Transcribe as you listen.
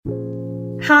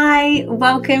Hi,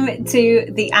 welcome to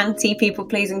the Anti-People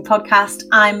Pleasing podcast.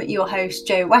 I'm your host,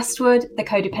 Jo Westwood, the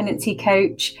codependency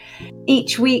coach.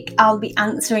 Each week, I'll be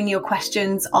answering your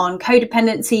questions on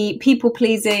codependency, people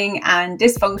pleasing, and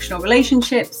dysfunctional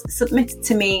relationships submitted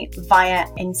to me via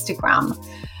Instagram.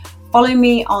 Follow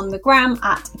me on the gram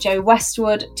at Jo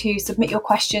Westwood to submit your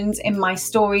questions in my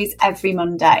stories every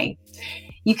Monday.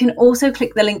 You can also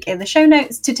click the link in the show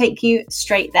notes to take you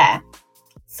straight there.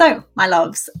 So, my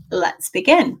loves, let's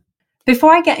begin.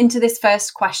 Before I get into this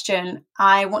first question,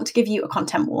 I want to give you a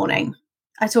content warning.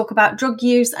 I talk about drug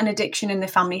use and addiction in the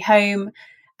family home,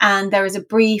 and there is a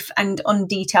brief and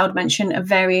undetailed mention of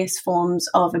various forms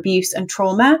of abuse and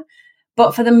trauma.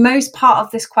 But for the most part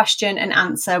of this question and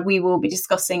answer, we will be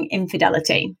discussing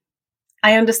infidelity.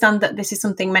 I understand that this is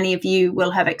something many of you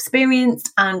will have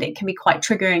experienced, and it can be quite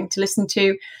triggering to listen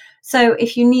to. So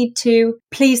if you need to,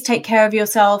 please take care of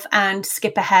yourself and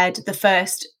skip ahead the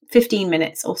first 15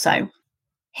 minutes or so.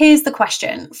 Here's the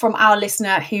question from our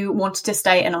listener who wanted to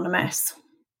stay anonymous.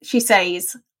 She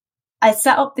says, I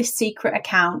set up this secret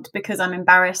account because I'm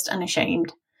embarrassed and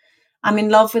ashamed. I'm in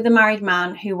love with a married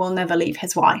man who will never leave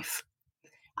his wife.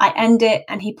 I end it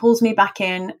and he pulls me back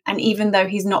in, and even though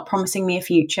he's not promising me a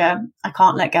future, I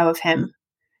can't let go of him.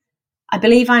 I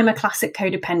believe I'm a classic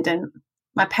codependent.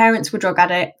 My parents were drug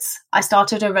addicts. I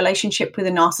started a relationship with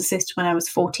a narcissist when I was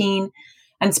 14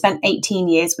 and spent 18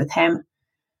 years with him.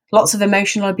 Lots of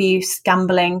emotional abuse,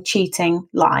 gambling, cheating,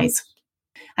 lies.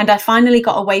 And I finally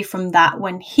got away from that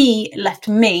when he left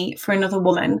me for another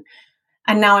woman.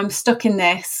 And now I'm stuck in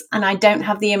this and I don't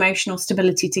have the emotional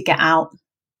stability to get out.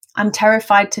 I'm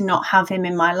terrified to not have him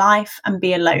in my life and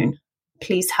be alone.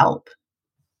 Please help.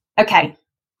 Okay.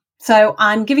 So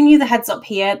I'm giving you the heads up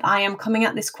here that I am coming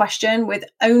at this question with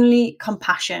only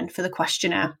compassion for the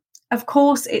questioner. Of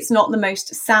course, it's not the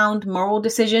most sound moral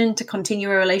decision to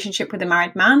continue a relationship with a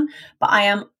married man, but I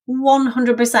am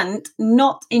 100%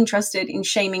 not interested in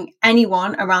shaming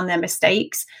anyone around their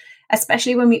mistakes,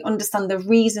 especially when we understand the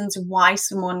reasons why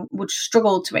someone would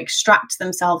struggle to extract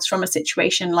themselves from a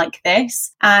situation like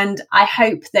this. And I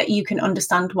hope that you can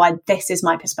understand why this is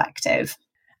my perspective.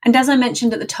 And as I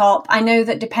mentioned at the top, I know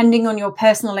that depending on your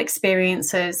personal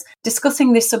experiences,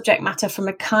 discussing this subject matter from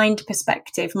a kind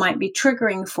perspective might be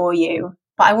triggering for you.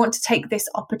 But I want to take this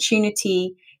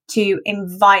opportunity to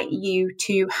invite you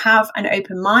to have an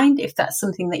open mind if that's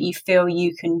something that you feel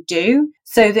you can do,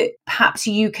 so that perhaps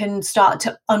you can start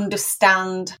to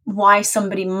understand why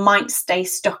somebody might stay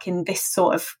stuck in this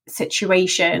sort of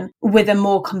situation with a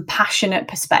more compassionate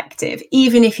perspective,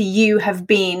 even if you have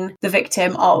been the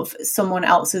victim of someone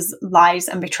else's lies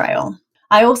and betrayal.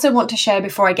 I also want to share,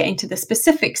 before I get into the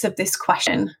specifics of this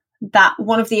question, that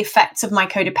one of the effects of my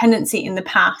codependency in the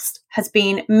past has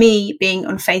been me being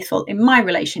unfaithful in my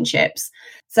relationships.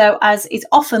 So, as is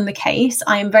often the case,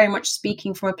 I am very much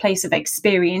speaking from a place of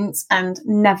experience and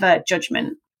never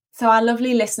judgment. So our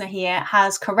lovely listener here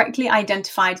has correctly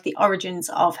identified the origins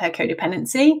of her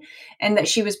codependency, and that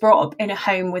she was brought up in a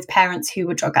home with parents who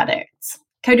were drug addicts.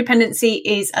 Codependency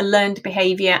is a learned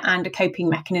behaviour and a coping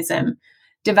mechanism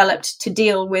developed to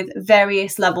deal with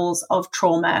various levels of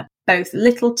trauma, both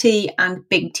little t and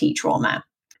big T trauma.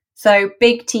 So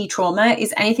big T trauma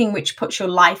is anything which puts your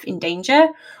life in danger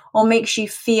or makes you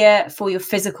fear for your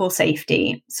physical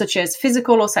safety, such as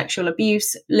physical or sexual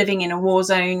abuse, living in a war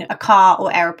zone, a car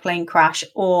or aeroplane crash,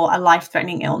 or a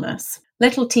life-threatening illness.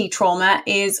 Little t trauma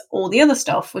is all the other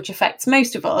stuff which affects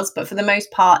most of us, but for the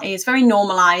most part is very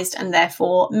normalized and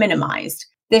therefore minimized.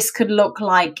 This could look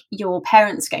like your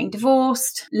parents getting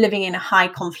divorced, living in a high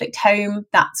conflict home,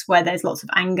 that's where there's lots of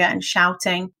anger and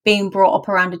shouting, being brought up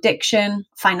around addiction,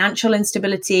 financial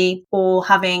instability, or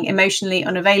having emotionally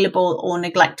unavailable or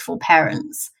neglectful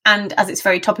parents. And as it's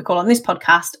very topical on this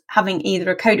podcast, having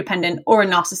either a codependent or a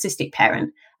narcissistic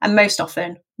parent, and most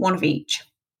often one of each.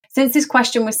 Since this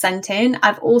question was sent in,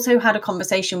 I've also had a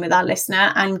conversation with our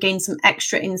listener and gained some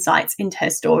extra insights into her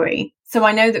story. So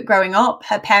I know that growing up,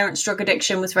 her parents' drug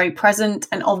addiction was very present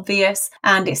and obvious,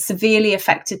 and it severely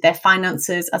affected their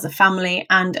finances as a family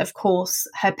and, of course,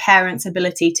 her parents'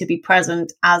 ability to be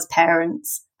present as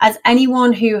parents. As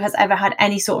anyone who has ever had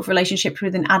any sort of relationship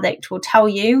with an addict will tell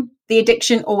you, the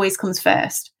addiction always comes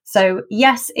first. So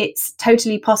yes, it's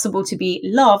totally possible to be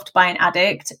loved by an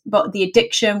addict, but the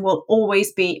addiction will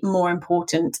always be more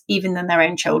important, even than their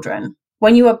own children.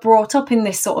 When you are brought up in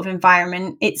this sort of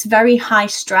environment, it's very high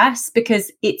stress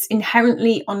because it's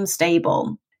inherently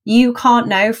unstable. You can't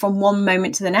know from one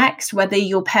moment to the next whether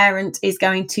your parent is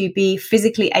going to be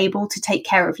physically able to take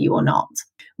care of you or not,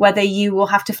 whether you will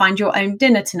have to find your own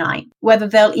dinner tonight, whether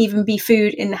there'll even be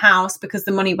food in the house because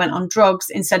the money went on drugs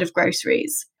instead of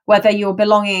groceries. whether your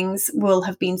belongings will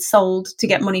have been sold to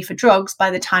get money for drugs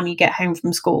by the time you get home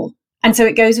from school. And so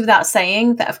it goes without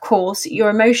saying that, of course, your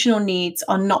emotional needs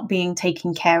are not being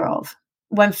taken care of.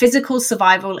 When physical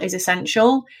survival is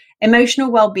essential,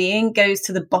 emotional well-being goes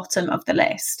to the bottom of the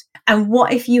list. And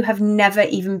what if you have never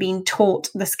even been taught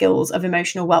the skills of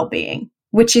emotional well-being,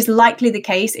 which is likely the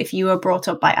case if you were brought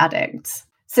up by addicts?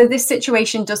 So this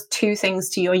situation does two things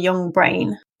to your young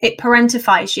brain. It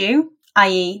parentifies you,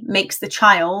 i.e. makes the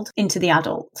child into the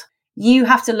adult. You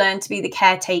have to learn to be the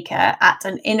caretaker at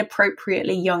an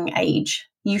inappropriately young age.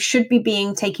 You should be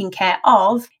being taken care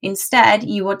of. Instead,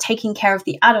 you are taking care of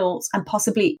the adults and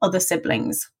possibly other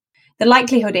siblings. The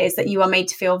likelihood is that you are made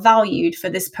to feel valued for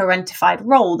this parentified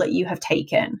role that you have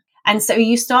taken. And so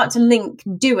you start to link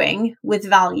doing with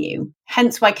value.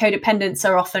 Hence why codependents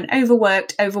are often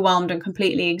overworked, overwhelmed, and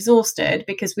completely exhausted,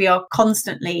 because we are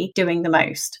constantly doing the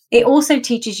most. It also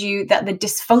teaches you that the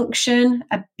dysfunction,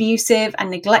 abusive,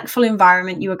 and neglectful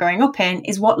environment you are growing up in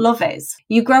is what love is.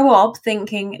 You grow up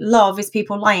thinking love is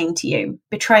people lying to you,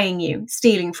 betraying you,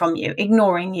 stealing from you,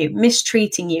 ignoring you,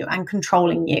 mistreating you, and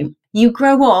controlling you. You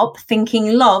grow up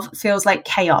thinking love feels like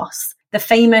chaos, the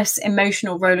famous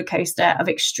emotional roller coaster of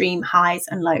extreme highs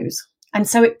and lows. And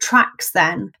so it tracks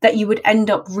then that you would end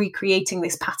up recreating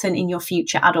this pattern in your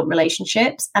future adult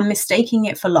relationships and mistaking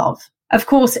it for love. Of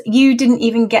course, you didn't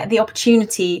even get the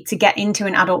opportunity to get into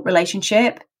an adult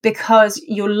relationship because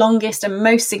your longest and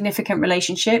most significant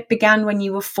relationship began when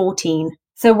you were 14.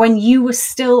 So when you were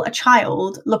still a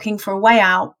child looking for a way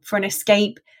out, for an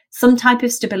escape, some type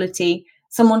of stability,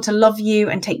 someone to love you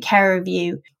and take care of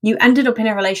you, you ended up in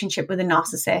a relationship with a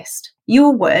narcissist.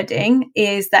 Your wording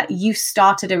is that you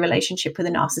started a relationship with a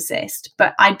narcissist,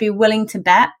 but I'd be willing to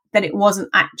bet that it wasn't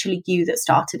actually you that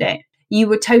started it. You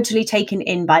were totally taken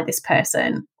in by this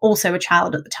person, also a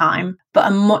child at the time, but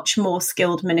a much more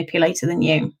skilled manipulator than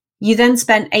you. You then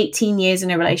spent 18 years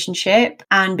in a relationship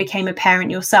and became a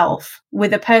parent yourself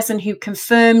with a person who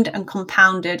confirmed and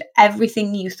compounded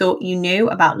everything you thought you knew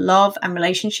about love and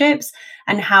relationships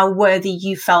and how worthy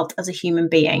you felt as a human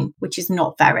being, which is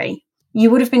not very. You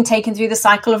would have been taken through the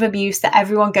cycle of abuse that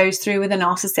everyone goes through with a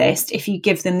narcissist if you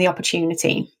give them the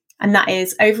opportunity. And that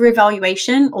is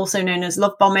over-evaluation, also known as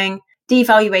love bombing,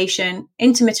 devaluation,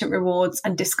 intermittent rewards,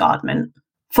 and discardment.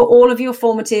 For all of your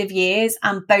formative years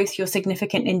and both your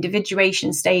significant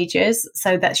individuation stages,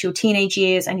 so that's your teenage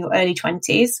years and your early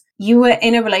 20s, you were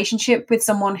in a relationship with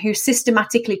someone who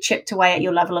systematically chipped away at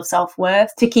your level of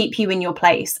self-worth to keep you in your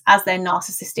place as their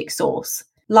narcissistic source,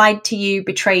 lied to you,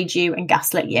 betrayed you, and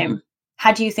gaslit you.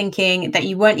 Had you thinking that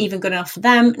you weren't even good enough for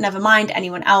them, never mind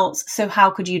anyone else, so how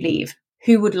could you leave?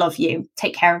 Who would love you,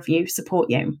 take care of you, support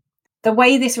you? The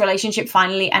way this relationship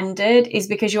finally ended is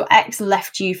because your ex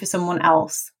left you for someone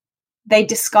else. They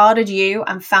discarded you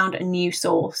and found a new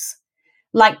source.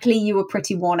 Likely you were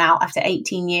pretty worn out after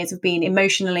 18 years of being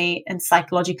emotionally and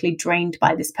psychologically drained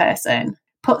by this person.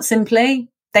 Put simply,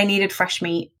 they needed fresh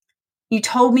meat. You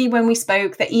told me when we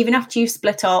spoke that even after you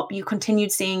split up, you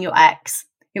continued seeing your ex.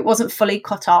 It wasn't fully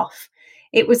cut off.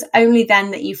 It was only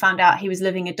then that you found out he was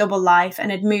living a double life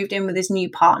and had moved in with his new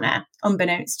partner,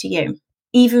 unbeknownst to you.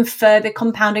 Even further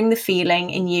compounding the feeling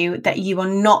in you that you are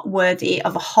not worthy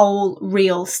of a whole,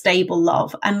 real, stable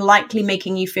love, and likely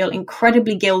making you feel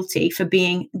incredibly guilty for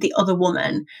being the other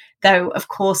woman, though, of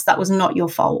course, that was not your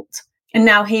fault. And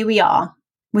now here we are,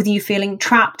 with you feeling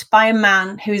trapped by a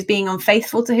man who is being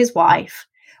unfaithful to his wife,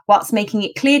 whilst making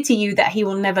it clear to you that he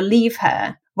will never leave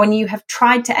her. When you have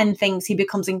tried to end things, he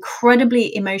becomes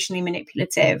incredibly emotionally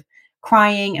manipulative,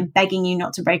 crying and begging you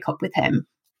not to break up with him.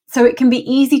 So it can be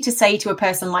easy to say to a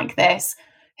person like this,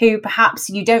 who perhaps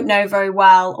you don't know very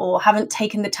well or haven't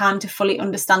taken the time to fully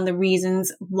understand the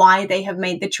reasons why they have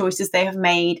made the choices they have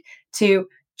made, to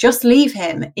just leave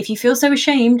him. If you feel so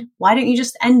ashamed, why don't you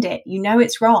just end it? You know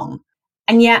it's wrong.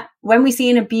 And yet, when we see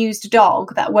an abused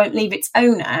dog that won't leave its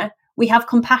owner, we have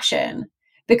compassion,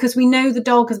 because we know the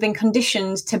dog has been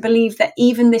conditioned to believe that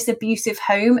even this abusive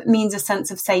home means a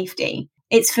sense of safety.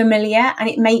 It's familiar, and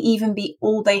it may even be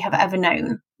all they have ever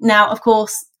known. Now, of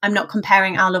course, I'm not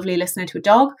comparing our lovely listener to a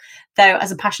dog, though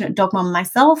as a passionate dog mom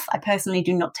myself, I personally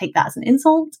do not take that as an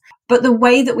insult. But the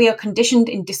way that we are conditioned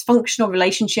in dysfunctional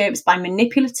relationships by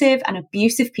manipulative and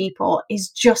abusive people is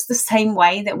just the same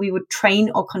way that we would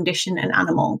train or condition an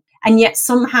animal. And yet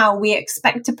somehow we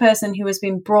expect a person who has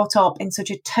been brought up in such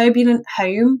a turbulent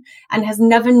home and has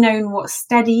never known what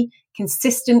steady,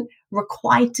 consistent,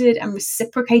 requited and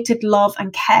reciprocated love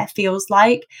and care feels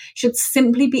like, should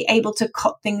simply be able to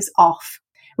cut things off,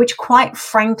 which quite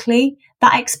frankly,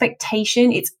 that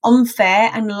expectation is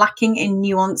unfair and lacking in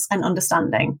nuance and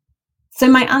understanding. So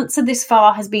my answer this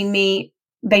far has been me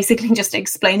basically just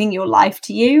explaining your life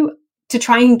to you to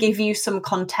try and give you some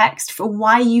context for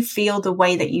why you feel the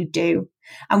way that you do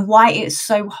and why it's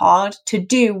so hard to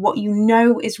do what you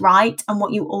know is right and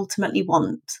what you ultimately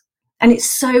want. And it's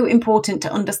so important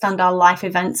to understand our life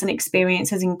events and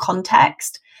experiences in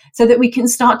context so that we can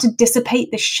start to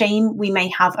dissipate the shame we may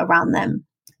have around them.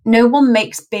 No one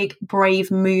makes big,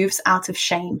 brave moves out of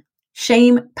shame.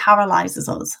 Shame paralyzes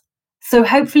us. So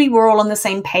hopefully we're all on the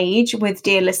same page with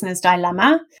Dear Listener's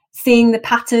dilemma, seeing the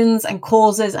patterns and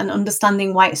causes and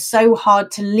understanding why it's so hard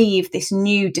to leave this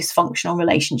new dysfunctional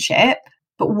relationship.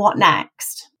 But what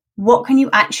next? What can you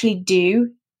actually do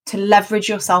to leverage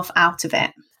yourself out of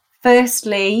it?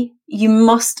 Firstly, you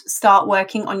must start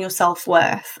working on your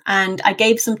self-worth. And I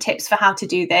gave some tips for how to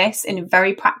do this in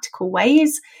very practical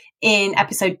ways in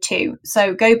episode 2.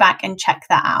 So go back and check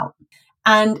that out.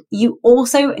 And you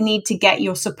also need to get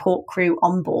your support crew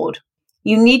on board.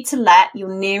 You need to let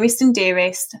your nearest and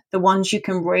dearest, the ones you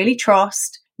can really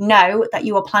trust, know that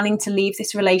you are planning to leave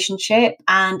this relationship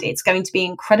and it's going to be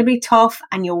incredibly tough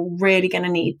and you're really going to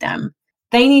need them.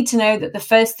 They need to know that the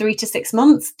first 3 to 6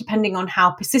 months, depending on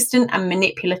how persistent and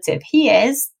manipulative he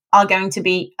is, are going to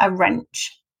be a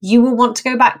wrench. You will want to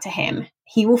go back to him.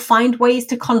 He will find ways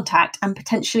to contact and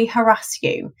potentially harass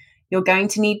you. You're going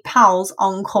to need pals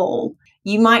on call.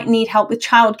 You might need help with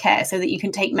childcare so that you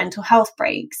can take mental health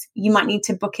breaks. You might need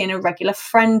to book in a regular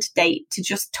friend date to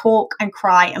just talk and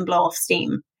cry and blow off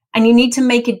steam. And you need to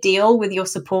make a deal with your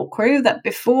support crew that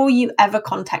before you ever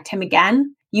contact him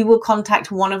again, you will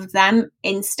contact one of them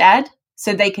instead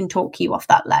so they can talk you off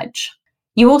that ledge.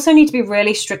 You also need to be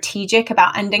really strategic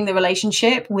about ending the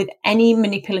relationship with any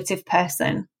manipulative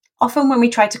person. Often when we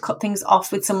try to cut things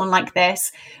off with someone like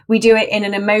this, we do it in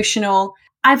an emotional,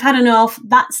 I've had enough,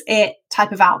 that's it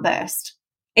type of outburst.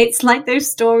 It's like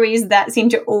those stories that seem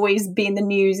to always be in the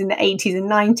news in the 80s and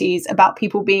 90s about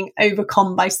people being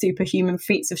overcome by superhuman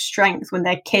feats of strength when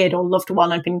their kid or loved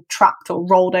one had been trapped or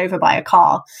rolled over by a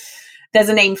car. There's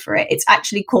a name for it. It's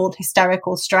actually called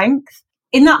hysterical strength.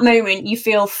 In that moment, you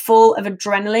feel full of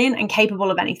adrenaline and capable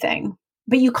of anything,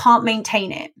 but you can't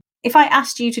maintain it. If I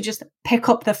asked you to just pick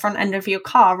up the front end of your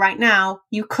car right now,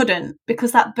 you couldn't,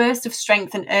 because that burst of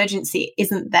strength and urgency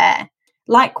isn't there.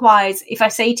 Likewise, if I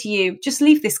say to you, just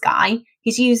leave this guy,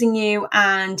 he's using you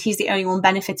and he's the only one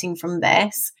benefiting from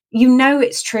this, you know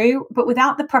it's true, but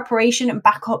without the preparation and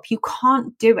backup, you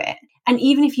can't do it. And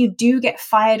even if you do get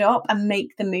fired up and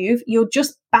make the move, you'll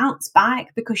just bounce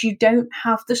back because you don't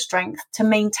have the strength to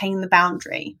maintain the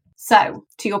boundary. So,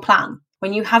 to your plan.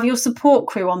 When you have your support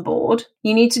crew on board,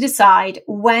 you need to decide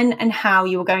when and how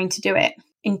you are going to do it.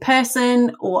 In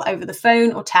person or over the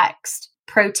phone or text.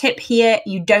 Pro tip here,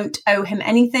 you don't owe him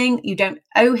anything. You don't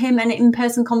owe him an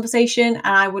in-person conversation, and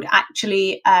I would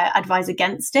actually advise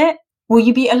against it. Will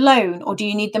you be alone, or do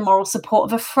you need the moral support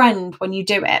of a friend when you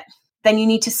do it? Then you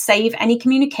need to save any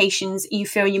communications you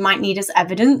feel you might need as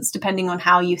evidence, depending on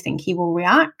how you think he will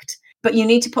react. But you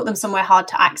need to put them somewhere hard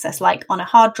to access, like on a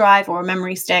hard drive or a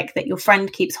memory stick that your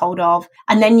friend keeps hold of.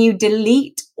 And then you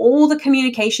delete all the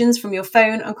communications from your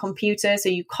phone and computer so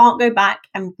you can't go back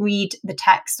and read the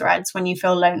text threads when you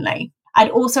feel lonely. I'd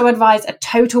also advise a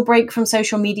total break from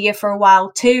social media for a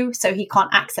while too, so he can't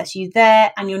access you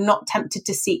there and you're not tempted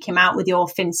to seek him out with your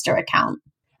Finsta account.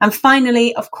 And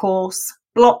finally, of course,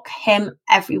 block him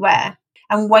everywhere.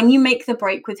 And when you make the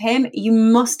break with him, you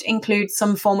must include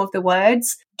some form of the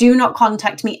words, do not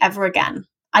contact me ever again.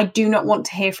 I do not want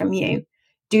to hear from you.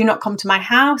 Do not come to my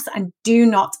house and do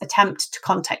not attempt to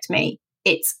contact me.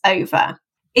 It's over.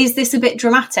 Is this a bit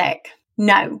dramatic?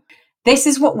 No. This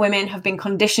is what women have been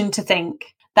conditioned to think,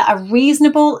 that a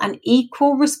reasonable and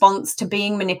equal response to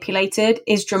being manipulated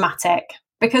is dramatic.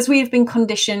 Because we have been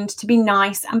conditioned to be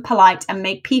nice and polite and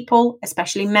make people,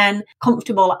 especially men,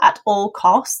 comfortable at all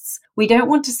costs, we don't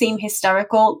want to seem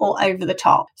hysterical or over the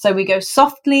top. So we go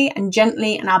softly and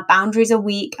gently, and our boundaries are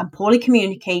weak and poorly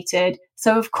communicated.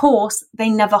 So of course, they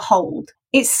never hold.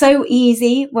 It's so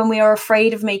easy when we are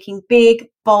afraid of making big,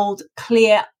 bold,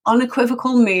 clear,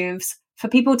 unequivocal moves for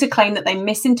people to claim that they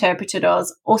misinterpreted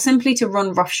us or simply to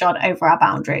run roughshod over our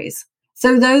boundaries.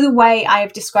 So though the way I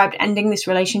have described ending this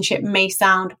relationship may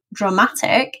sound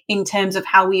dramatic in terms of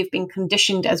how we have been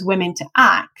conditioned as women to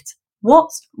act,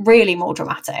 what's really more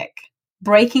dramatic?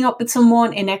 Breaking up with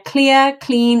someone in a clear,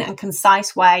 clean and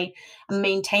concise way and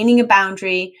maintaining a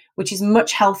boundary which is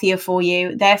much healthier for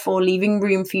you, therefore leaving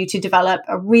room for you to develop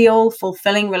a real,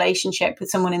 fulfilling relationship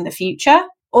with someone in the future,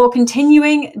 or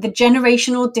continuing the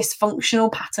generational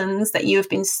dysfunctional patterns that you have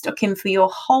been stuck in for your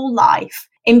whole life,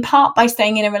 in part by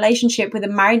staying in a relationship with a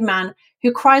married man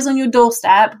who cries on your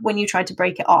doorstep when you try to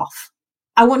break it off.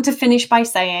 I want to finish by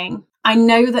saying, I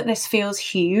know that this feels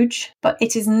huge, but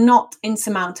it is not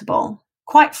insurmountable.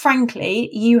 Quite frankly,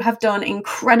 you have done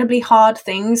incredibly hard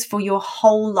things for your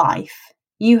whole life.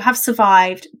 You have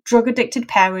survived drug-addicted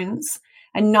parents,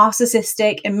 a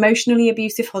narcissistic, emotionally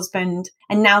abusive husband,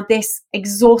 and now this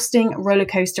exhausting roller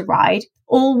coaster ride,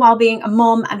 all while being a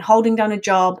mom and holding down a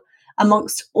job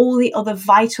amongst all the other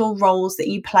vital roles that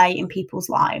you play in people's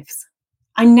lives.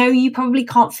 I know you probably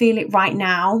can't feel it right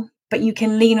now, but you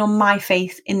can lean on my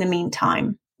faith in the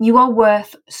meantime. You are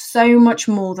worth so much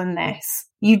more than this.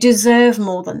 You deserve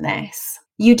more than this.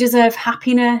 You deserve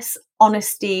happiness,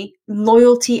 honesty,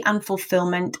 loyalty, and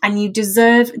fulfillment, and you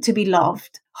deserve to be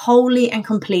loved wholly and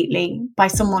completely by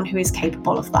someone who is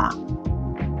capable of that.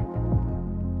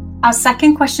 Our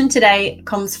second question today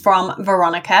comes from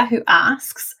Veronica, who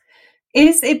asks,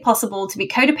 is it possible to be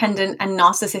codependent and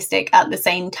narcissistic at the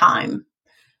same time?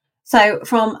 So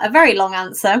from a very long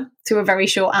answer to a very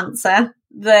short answer,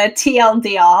 the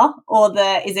TLDR, or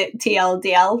is it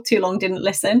TLDL, too long didn't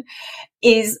listen,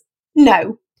 is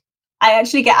no. I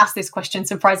actually get asked this question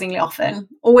surprisingly often,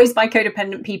 always by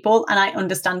codependent people, and I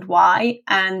understand why.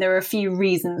 And there are a few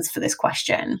reasons for this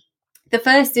question. The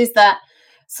first is that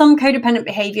some codependent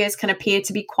behaviors can appear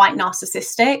to be quite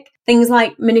narcissistic. Things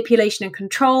like manipulation and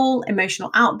control, emotional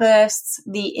outbursts,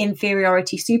 the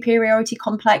inferiority-superiority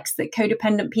complex that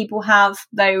codependent people have,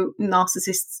 though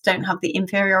narcissists don't have the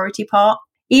inferiority part.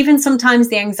 Even sometimes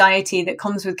the anxiety that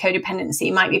comes with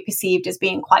codependency might be perceived as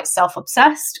being quite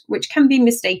self-obsessed, which can be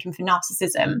mistaken for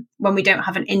narcissism when we don't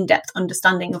have an in-depth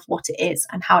understanding of what it is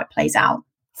and how it plays out.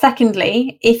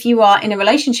 Secondly, if you are in a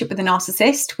relationship with a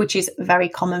narcissist, which is very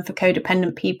common for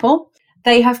codependent people,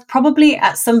 they have probably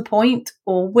at some point,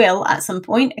 or will at some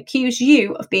point, accuse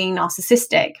you of being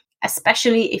narcissistic,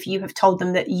 especially if you have told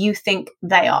them that you think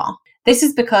they are. This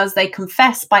is because they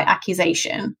confess by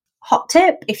accusation. Hot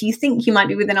tip, if you think you might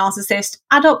be with a narcissist,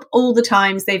 add up all the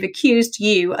times they've accused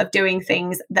you of doing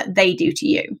things that they do to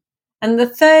you. And the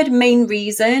third main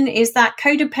reason is that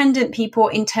codependent people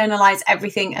internalize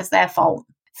everything as their fault.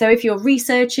 So if you're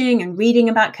researching and reading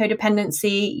about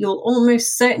codependency, you'll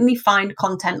almost certainly find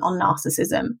content on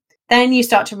narcissism. Then you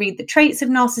start to read the traits of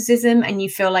narcissism and you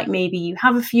feel like maybe you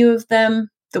have a few of them,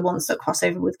 the ones that cross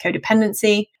over with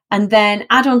codependency. And then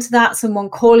add on to that someone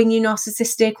calling you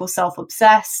narcissistic or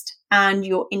self-obsessed, and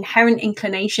your inherent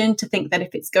inclination to think that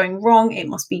if it's going wrong, it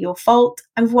must be your fault.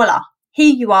 And voila,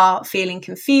 here you are feeling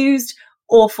confused,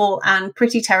 awful, and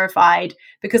pretty terrified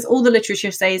because all the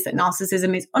literature says that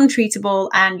narcissism is untreatable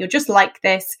and you're just like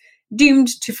this, doomed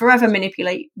to forever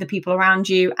manipulate the people around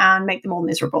you and make them all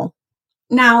miserable.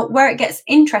 Now, where it gets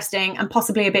interesting and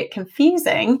possibly a bit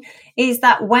confusing is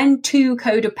that when two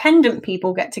codependent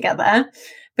people get together,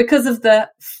 because of the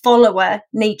follower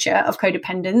nature of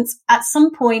codependence, at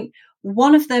some point,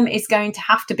 one of them is going to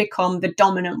have to become the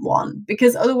dominant one,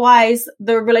 because otherwise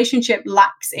the relationship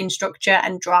lacks in structure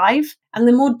and drive. And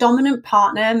the more dominant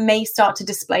partner may start to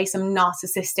display some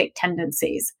narcissistic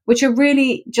tendencies, which are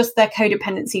really just their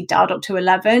codependency dialed up to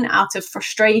 11 out of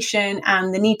frustration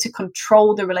and the need to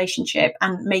control the relationship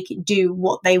and make it do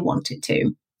what they want it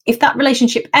to. If that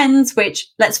relationship ends, which,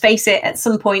 let's face it, at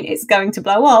some point it's going to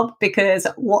blow up, because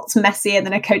what's messier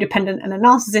than a codependent and a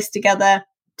narcissist together?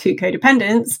 Two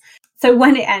codependents. So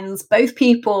when it ends, both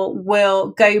people will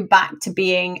go back to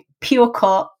being pure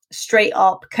cut, straight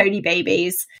up Cody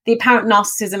babies. The apparent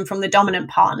narcissism from the dominant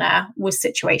partner was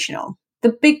situational.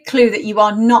 The big clue that you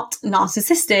are not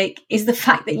narcissistic is the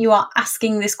fact that you are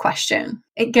asking this question.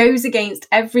 It goes against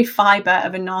every fiber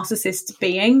of a narcissist's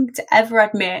being to ever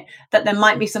admit that there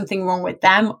might be something wrong with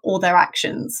them or their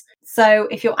actions. So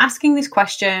if you're asking this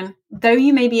question, though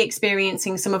you may be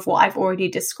experiencing some of what I've already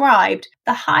described,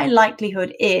 the high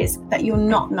likelihood is that you're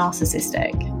not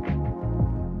narcissistic.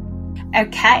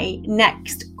 Okay,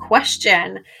 next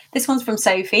question. This one's from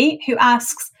Sophie, who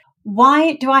asks,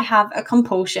 why do I have a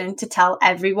compulsion to tell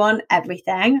everyone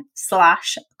everything /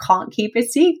 can't keep a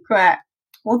secret?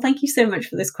 Well, thank you so much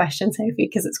for this question, Sophie,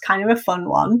 because it's kind of a fun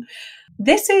one.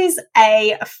 This is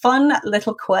a fun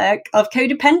little quirk of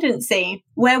codependency,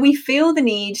 where we feel the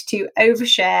need to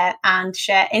overshare and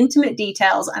share intimate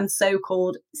details and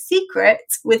so-called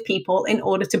secrets with people in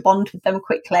order to bond with them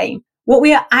quickly. What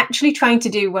we are actually trying to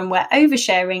do when we're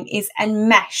oversharing is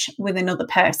enmesh with another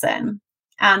person.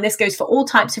 And this goes for all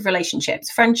types of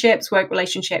relationships, friendships, work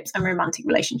relationships, and romantic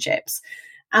relationships.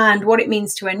 And what it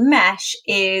means to enmesh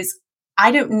is,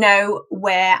 I don't know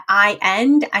where I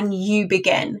end and you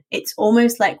begin. It's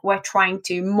almost like we're trying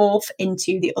to morph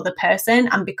into the other person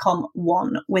and become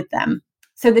one with them.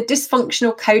 So the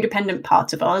dysfunctional codependent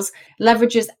part of us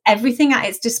leverages everything at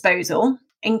its disposal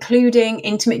including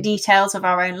intimate details of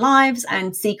our own lives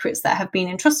and secrets that have been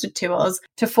entrusted to us,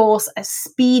 to force a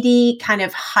speedy kind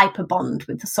of hyper bond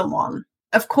with someone.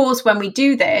 Of course, when we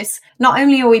do this, not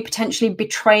only are we potentially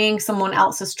betraying someone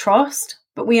else's trust,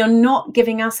 but we are not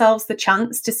giving ourselves the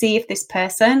chance to see if this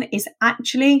person is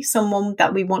actually someone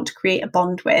that we want to create a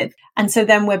bond with. And so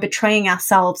then we're betraying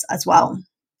ourselves as well.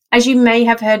 As you may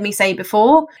have heard me say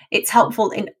before, it's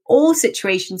helpful in all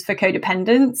situations for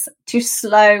codependents to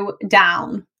slow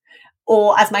down.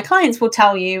 Or as my clients will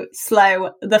tell you,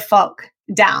 slow the fuck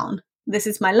down. This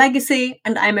is my legacy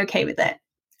and I'm okay with it.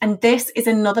 And this is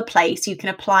another place you can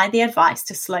apply the advice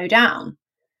to slow down.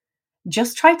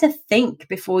 Just try to think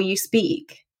before you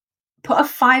speak. Put a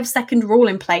 5-second rule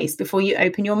in place before you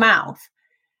open your mouth.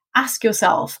 Ask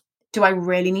yourself, do I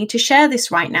really need to share this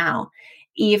right now?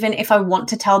 Even if I want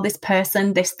to tell this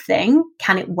person this thing,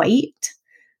 can it wait?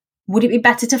 Would it be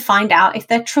better to find out if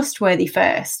they're trustworthy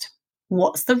first?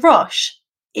 What's the rush?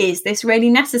 Is this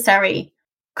really necessary?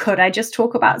 Could I just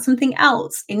talk about something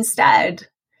else instead?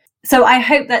 So I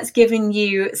hope that's given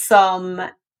you some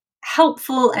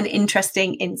helpful and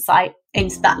interesting insight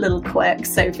into that little quirk,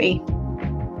 Sophie.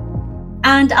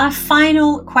 And our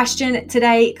final question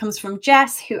today comes from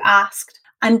Jess, who asked,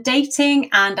 I'm dating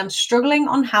and I'm struggling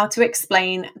on how to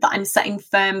explain that I'm setting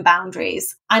firm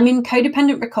boundaries. I'm in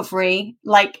codependent recovery,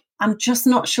 I'm just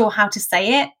not sure how to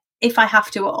say it, if I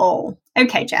have to at all.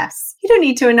 Okay, Jess, you don't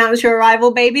need to announce your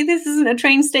arrival, baby. This isn't a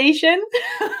train station.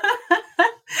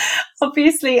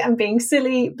 Obviously, I'm being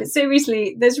silly, but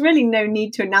seriously, there's really no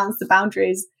need to announce the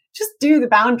boundaries. Just do the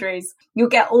boundaries. You'll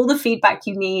get all the feedback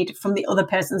you need from the other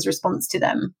person's response to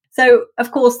them. So,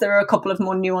 of course, there are a couple of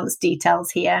more nuanced details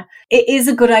here. It is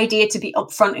a good idea to be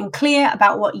upfront and clear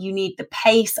about what you need the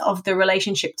pace of the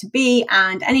relationship to be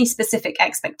and any specific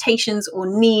expectations or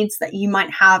needs that you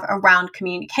might have around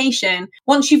communication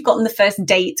once you've gotten the first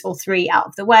date or 3 out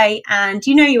of the way and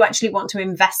you actually want to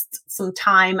invest some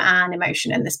time and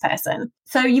emotion in this person.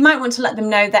 So you might want to let them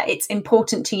know that it's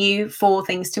important to you for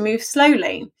things to move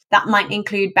slowly. That might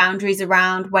include boundaries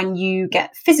around when you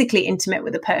get physically intimate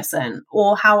with a person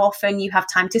or how often you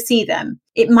have time to see them.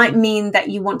 It might mean that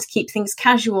you want to keep things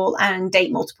casual and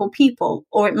date multiple people,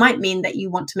 or it might mean that you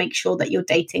want to make sure that you're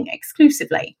dating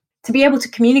exclusively. To be able to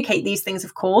communicate these things,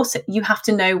 of course, you have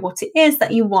to know what it is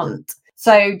that you want.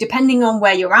 So depending on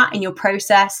where you're at in your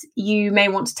process, you may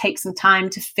want to take some time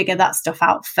to figure that stuff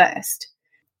out first.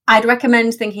 I'd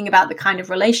recommend thinking about the kind of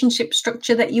relationship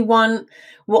structure that you want,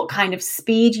 what kind of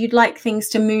speed you'd like things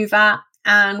to move at,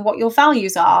 and what your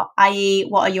values are, i.e.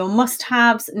 what are your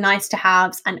must-haves,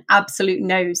 nice-to-haves, and absolute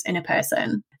no's in a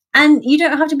person. And you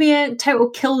don't have to be a total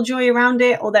killjoy around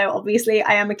it, although obviously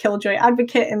I am a killjoy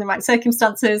advocate in the right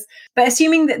circumstances. But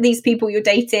assuming that these people you're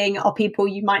dating are people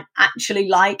you might actually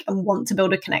like and want to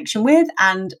build a connection with,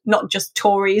 and not just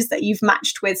Tories that you've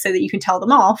matched with so that you can tell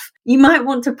them off, you might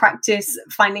want to practice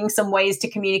finding some ways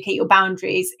to communicate your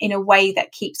boundaries in a way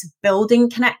that keeps building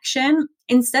connection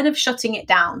instead of shutting it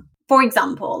down. For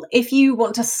example, if you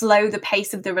want to slow the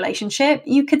pace of the relationship,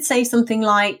 you could say something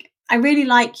like, I really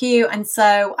like you, and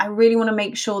so I really want to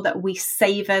make sure that we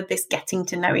savor this getting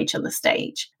to know each other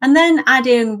stage. And then add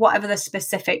in whatever the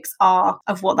specifics are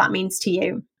of what that means to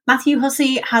you. Matthew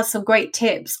Hussey has some great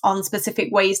tips on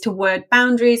specific ways to word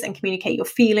boundaries and communicate your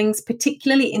feelings,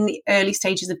 particularly in the early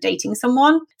stages of dating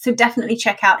someone. So definitely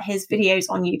check out his videos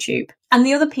on YouTube. And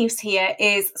the other piece here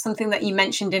is something that you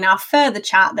mentioned in our further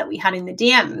chat that we had in the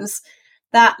DMs,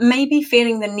 that maybe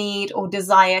feeling the need or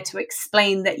desire to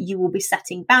explain that you will be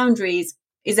setting boundaries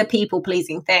is a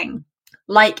people-pleasing thing.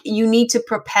 Like you need to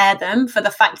prepare them for the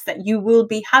fact that you will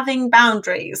be having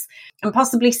boundaries and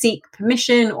possibly seek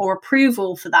permission or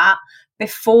approval for that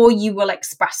before you will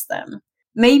express them.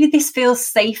 Maybe this feels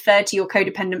safer to your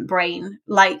codependent brain,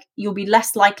 like you'll be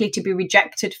less likely to be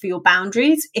rejected for your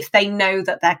boundaries if they know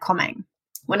that they're coming.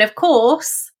 When, of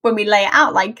course, when we lay it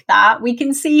out like that, we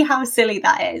can see how silly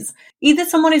that is. Either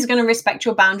someone is going to respect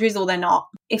your boundaries or they're not.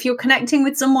 If you're connecting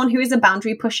with someone who is a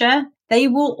boundary pusher, they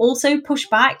will also push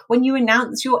back when you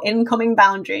announce your incoming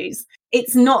boundaries.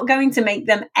 It's not going to make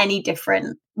them any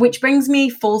different. Which brings me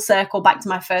full circle back to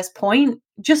my first point.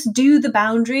 Just do the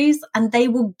boundaries and they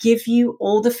will give you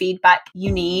all the feedback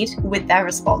you need with their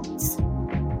response.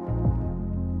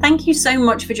 Thank you so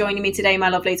much for joining me today, my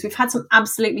lovelies. We've had some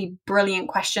absolutely brilliant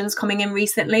questions coming in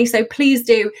recently, so please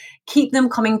do keep them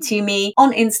coming to me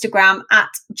on Instagram at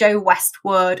Jo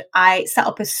Westwood. I set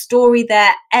up a story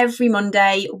there every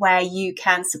Monday where you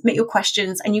can submit your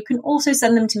questions and you can also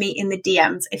send them to me in the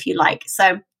DMs if you like.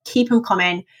 So keep them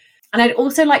coming. And I'd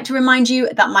also like to remind you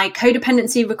that my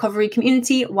codependency recovery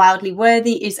community, Wildly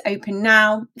Worthy, is open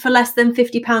now. For less than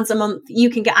 £50 a month, you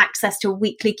can get access to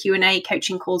weekly Q&A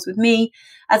coaching calls with me,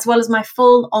 as well as my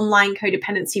full online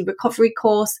codependency recovery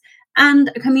course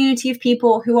and a community of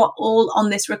people who are all on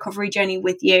this recovery journey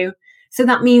with you. So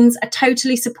that means a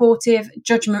totally supportive,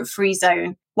 judgment-free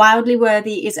zone. Wildly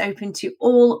Worthy is open to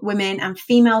all women and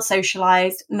female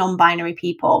socialized, non-binary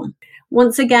people.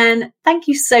 Once again, thank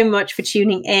you so much for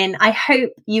tuning in. I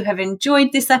hope you have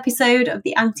enjoyed this episode of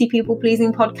the Anti-People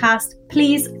Pleasing podcast.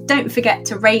 Please don't forget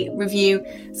to rate, review,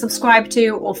 subscribe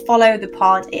to, or follow the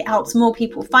pod. It helps more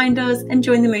people find us and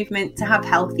join the movement to have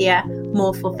healthier,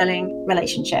 more fulfilling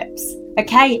relationships.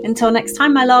 Okay, until next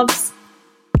time, my loves.